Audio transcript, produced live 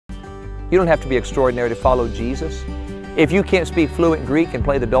You don't have to be extraordinary to follow Jesus. If you can't speak fluent Greek and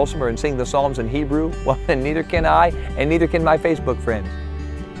play the dulcimer and sing the Psalms in Hebrew, well, then neither can I, and neither can my Facebook friends.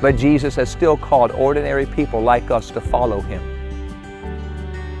 But Jesus has still called ordinary people like us to follow Him.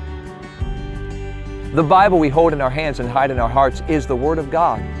 The Bible we hold in our hands and hide in our hearts is the Word of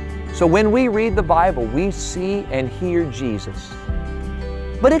God. So when we read the Bible, we see and hear Jesus.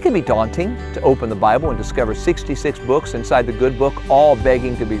 But it can be daunting to open the Bible and discover 66 books inside the good book, all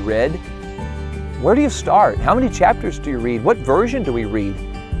begging to be read. Where do you start? How many chapters do you read? What version do we read?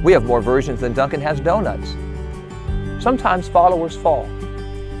 We have more versions than Dunkin' has donuts. Sometimes followers fall.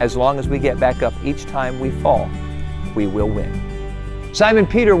 As long as we get back up each time we fall, we will win. Simon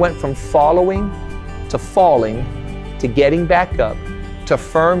Peter went from following to falling to getting back up to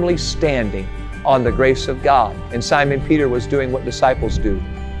firmly standing on the grace of God. And Simon Peter was doing what disciples do.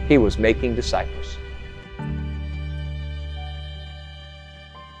 He was making disciples.